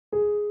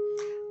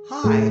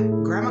Hi,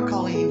 Grandma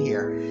Colleen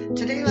here.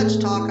 Today let's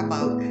talk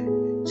about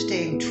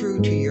staying true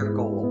to your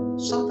goal,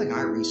 something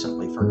I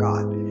recently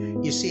forgot.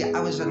 You see, I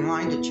was in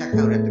line to check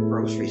out at the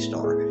grocery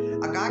store.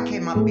 A guy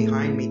came up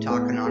behind me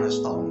talking on his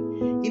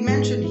phone. He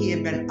mentioned he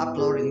had been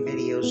uploading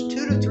videos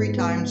 2 to 3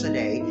 times a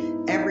day,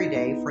 every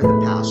day for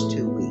the past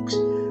 2 weeks,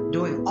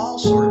 doing all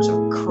sorts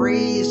of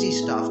crazy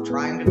stuff,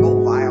 trying to go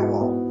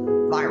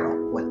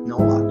viral with no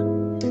luck.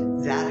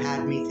 That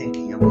had me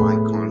thinking of my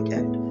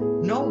content.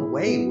 No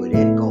way would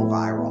it go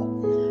viral.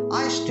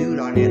 I stewed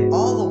on it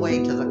all the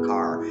way to the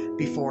car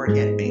before it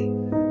hit me.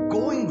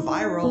 Going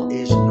viral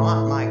is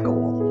not my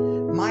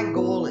goal. My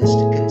goal is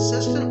to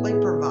consistently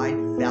provide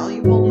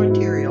valuable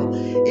material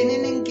in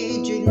an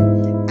engaging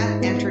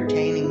and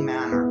entertaining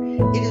manner.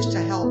 It is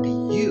to help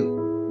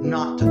you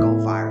not to go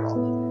viral.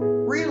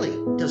 Really,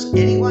 does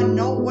anyone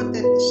know what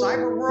the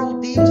cyber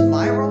world deems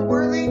viral?